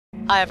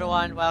Hi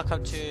everyone,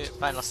 welcome to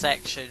final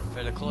section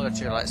for the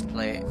Klonoa Let's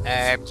Play.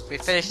 We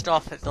finished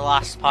off at the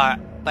last part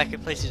by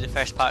completing the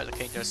first part of the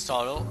Kingdom of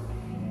Sorrow.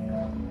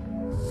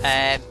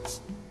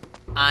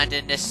 And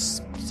in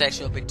this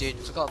section we'll be doing,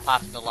 we've got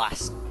part of the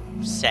last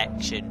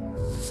section.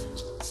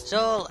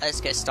 So let's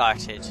get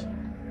started.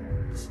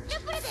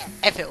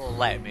 If it will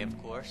let me,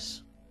 of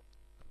course.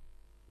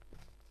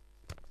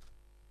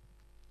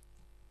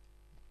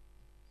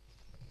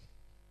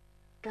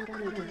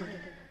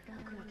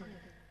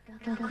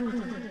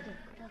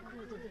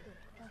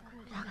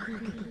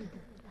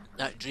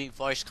 That dream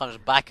voice comes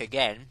back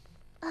again.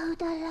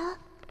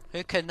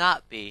 Who can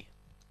that be?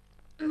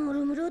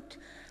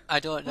 I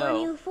don't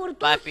know,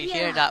 but I've been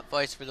hearing that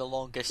voice for the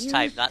longest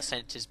time. That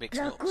sentence makes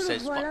no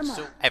sense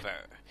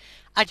whatsoever.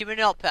 And you may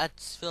not put a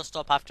full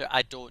stop after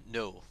I don't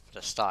know for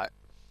the start.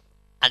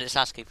 And it's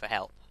asking for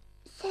help.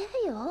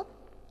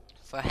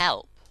 For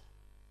help?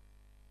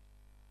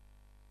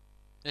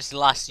 This is the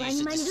last use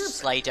of this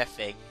slider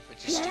thing,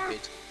 which is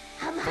stupid.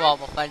 Come on,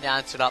 we'll find the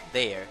answer up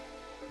there.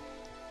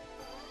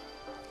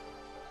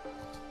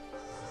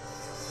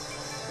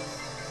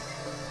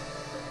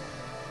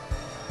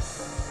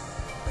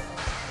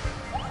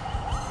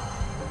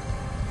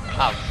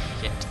 Oh,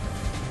 shit.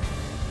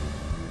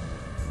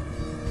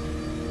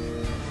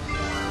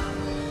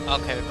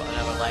 Okay, we've got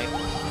another life.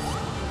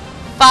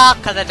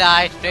 Fuck, cause I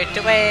died straight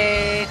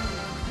away!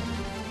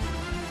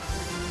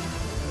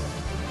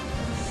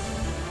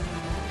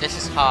 This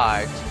is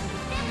hard.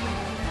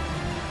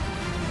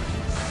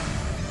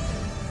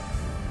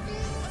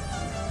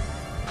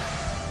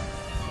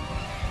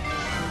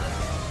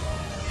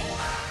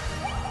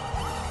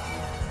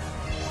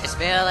 It's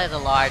mainly the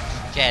large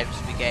gems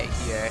we get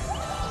here,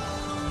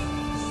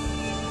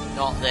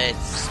 not the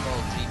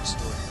small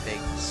dreamstone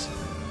things.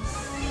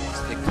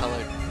 It's the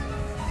coloured.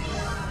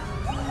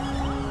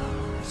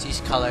 It's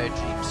these coloured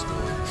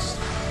dreamstones.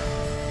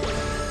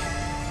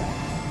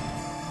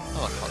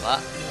 Oh, I got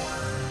that.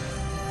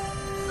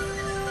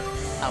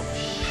 Oh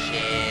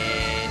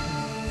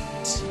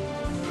shit.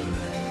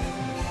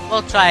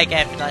 We'll try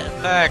again for like the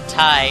third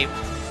time.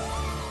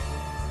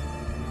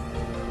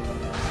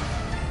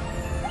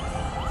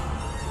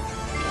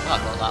 Oh, I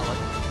got that one.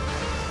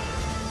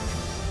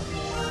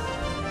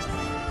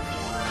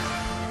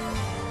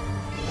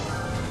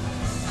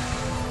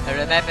 I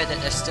remember that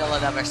there's still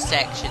another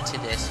section to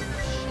this. Oh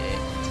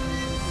shit.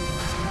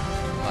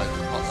 Oh, I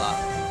got that.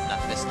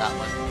 I missed that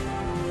one.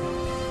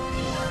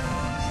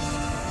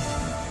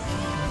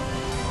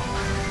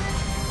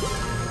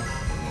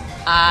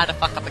 Ah, the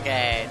fuck up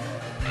again.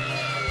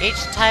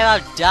 Each time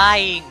I'm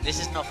dying. This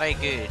is not very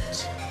good.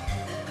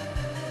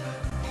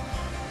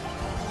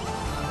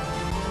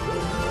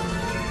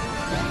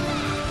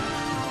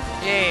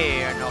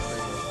 Yay, or not.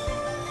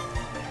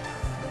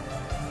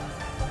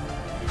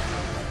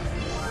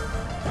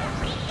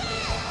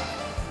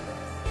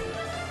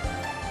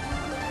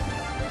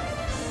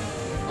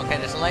 Okay,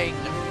 there's lighting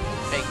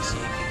things you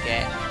can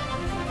get.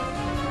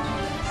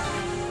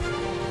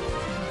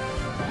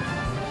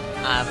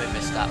 Ah, we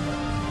missed that one.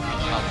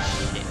 Oh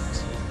shit.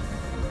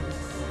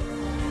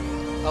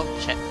 Oh,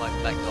 checkpoint,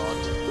 thank god.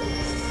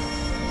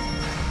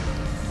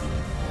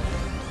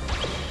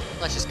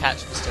 Let's just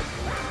catch Mr.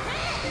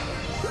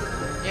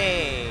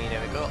 Yay,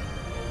 there we go.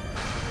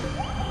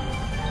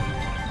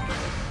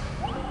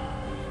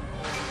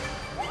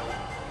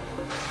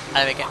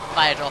 And we get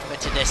fired off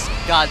into this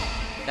gun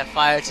that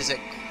fires us at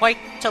quite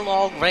a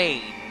long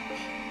range.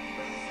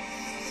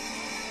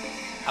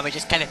 And we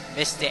just kind of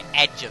missed the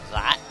edge of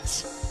that.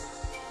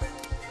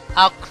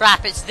 Oh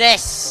crap, it's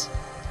this!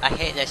 I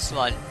hate this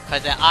one,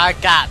 because there are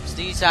gaps,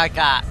 these are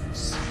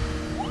gaps.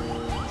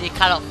 They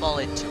cannot fall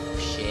into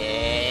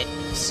shit.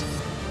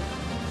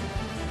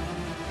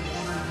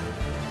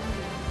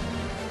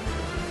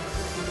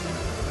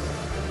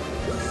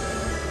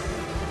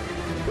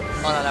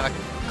 Well, another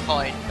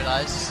coin for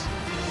us.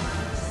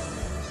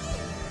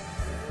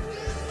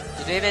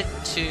 To do it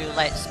to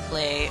Let's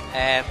Play,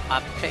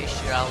 I'm pretty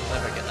sure I'll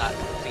never get that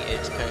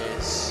completed,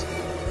 because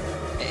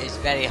it is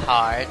very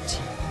hard.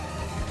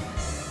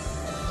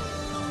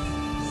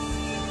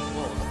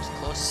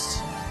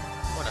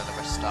 One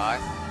another star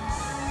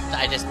that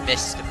I just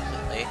missed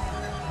completely.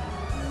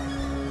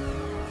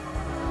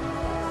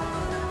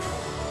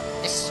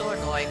 It's so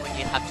annoying when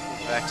you have to go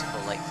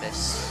vertical like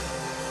this.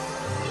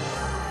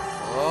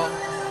 Oh,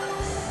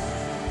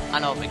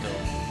 and on we go.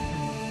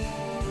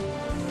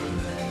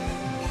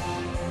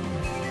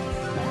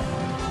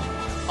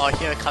 Oh,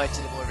 here we're coming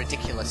to the more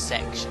ridiculous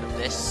section of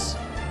this.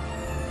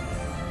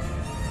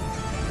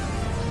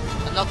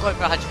 I'm not going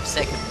for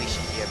 100%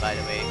 completion here, by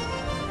the way.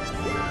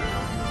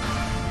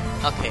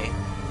 Okay.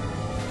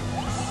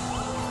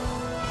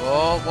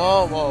 Whoa,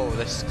 whoa, whoa,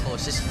 this is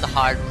close. This is the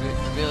hard route,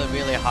 the really,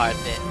 really hard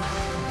bit.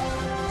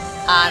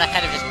 And I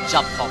kind of just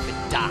jump off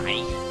and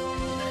die.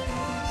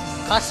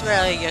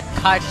 Consequently, your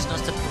card is not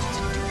supposed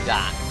to do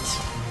that.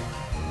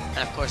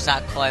 And of course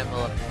that coin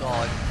will have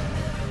gone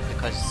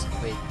because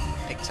we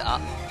picked it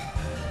up.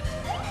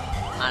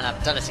 And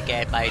I've done it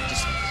again by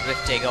just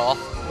drifting off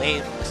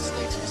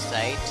aimlessly to the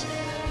side.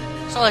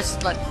 So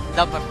let's let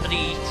number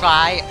 3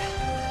 try.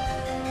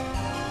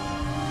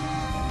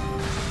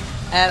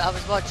 I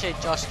was watching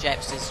Josh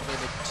Jepson's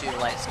Moving 2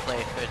 Let's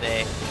Play for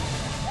the...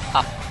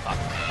 Oh, fuck.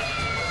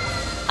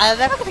 I'm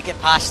never going to get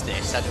past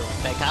this, I don't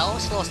think. I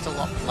almost lost a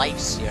lot of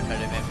lives here, if I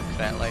remember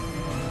correctly.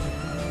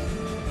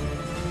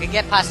 I can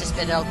get past this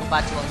bit and I'll go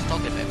back to what I was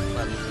talking about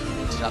before I'm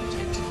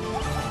interrupted.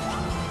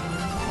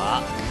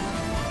 Fuck.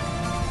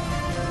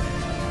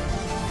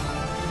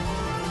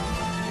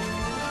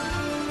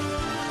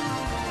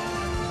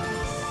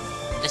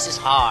 This is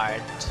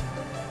hard.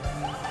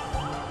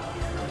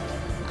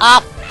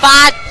 Ah,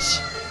 fudge!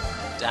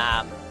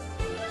 Damn.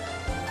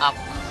 Oh,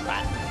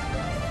 crap.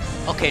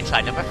 Okay, try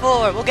number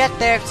 4. We'll get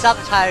there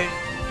sometime.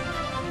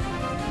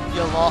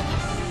 You lot.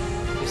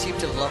 You seem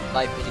to love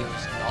my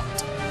videos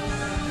not.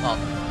 Well,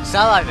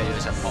 some of my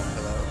videos are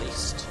popular at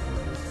least.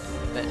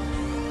 But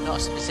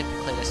not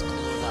specifically this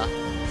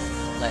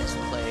Klonoa Let's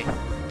Play.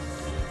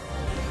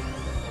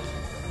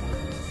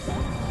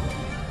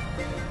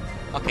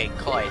 Okay,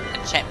 coin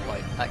and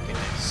checkpoint, thank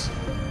goodness.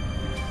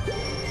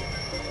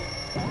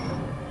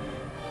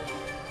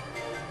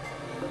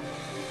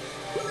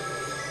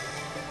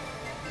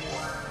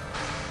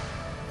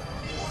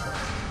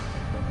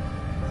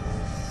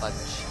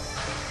 Punch.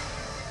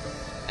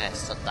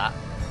 Yes, done that.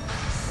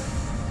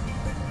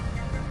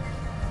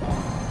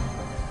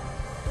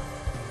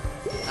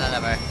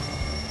 Another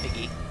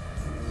biggie.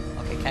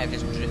 Okay, kind of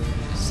just drift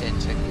through the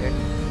centre here.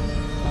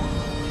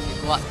 If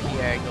you go up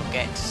here, you'll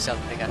get to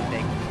something, I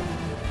think.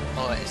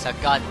 Oh, it's a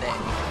gun that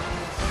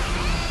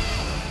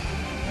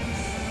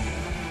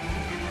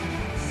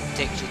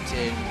takes you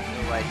to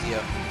no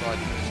idea God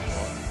knows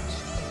what.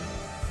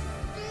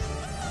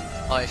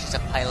 Oh, it's just a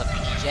pile of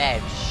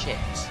gems, shit.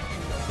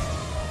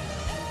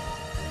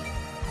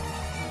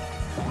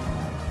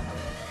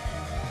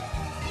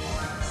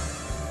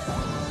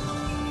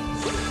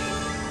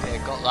 Okay,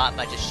 got that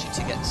by just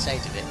shooting at the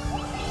side of it.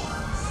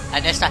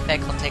 And this I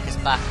think will take us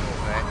back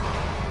over.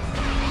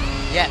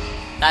 Yep.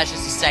 That's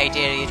just a side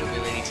area, you don't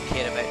really need to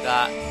care about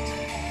that.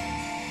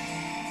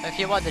 If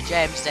you want the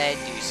gems then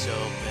do so,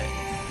 but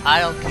I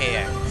don't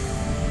care.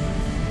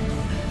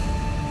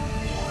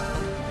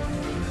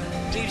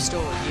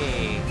 Dreamstone,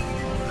 yay!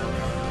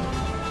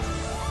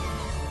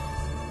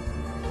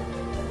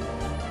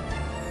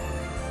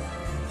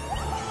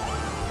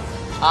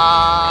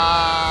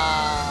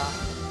 Ah,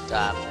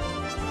 damn.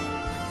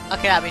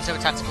 Okay, that means I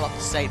would have to go up the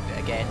side bit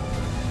again.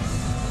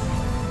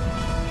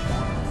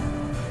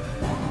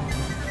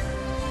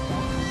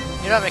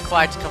 You're not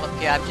required to come up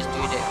here, I'm just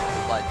doing it for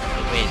fun, for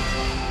the win.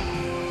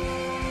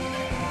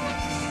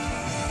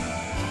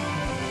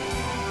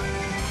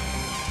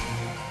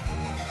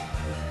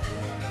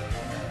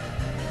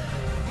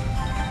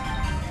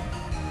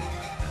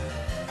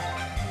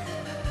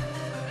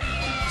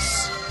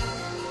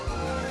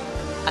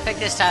 I think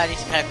this time I need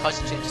to kind of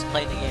concentrate on just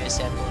playing the game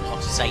instead of going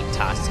off side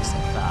tasks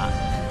like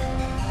that.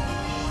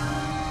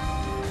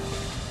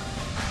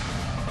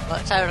 By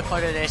the time I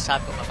recorded this,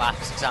 I've got my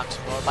maths exam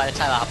tomorrow. By the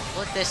time I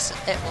upload this,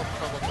 it will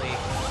probably...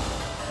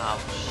 Oh,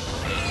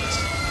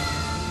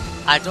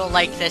 shit. I don't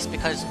like this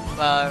because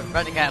we're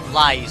running out of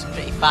lives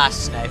pretty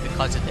fast now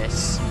because of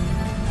this.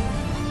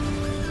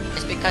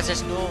 It's because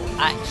there's no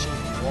actual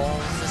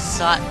walls as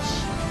such.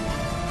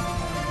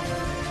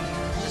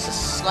 Just a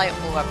slight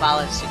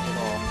overbalancing you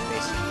off,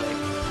 basically.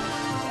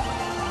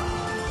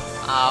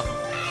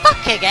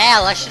 Fucking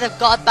hell, I should have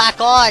gotten back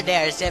on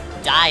there instead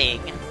of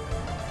dying.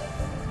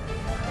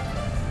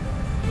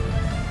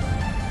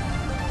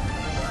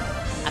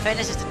 I think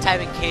this is the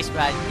time and case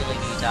where I really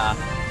need a...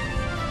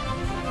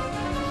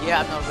 Here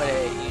I'm not going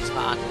to use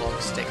my analog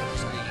stick, I'm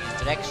just going to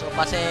use directional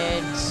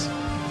buttons.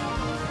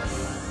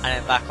 And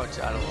then back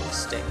onto analog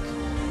stick.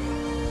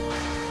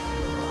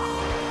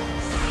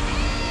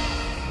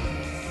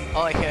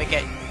 Oh, okay, I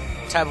get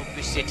turbo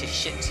boosted to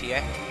shit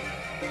here.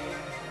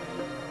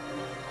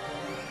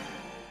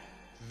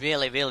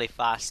 Really, really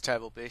fast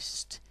turbo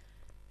boost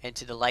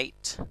into the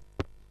light.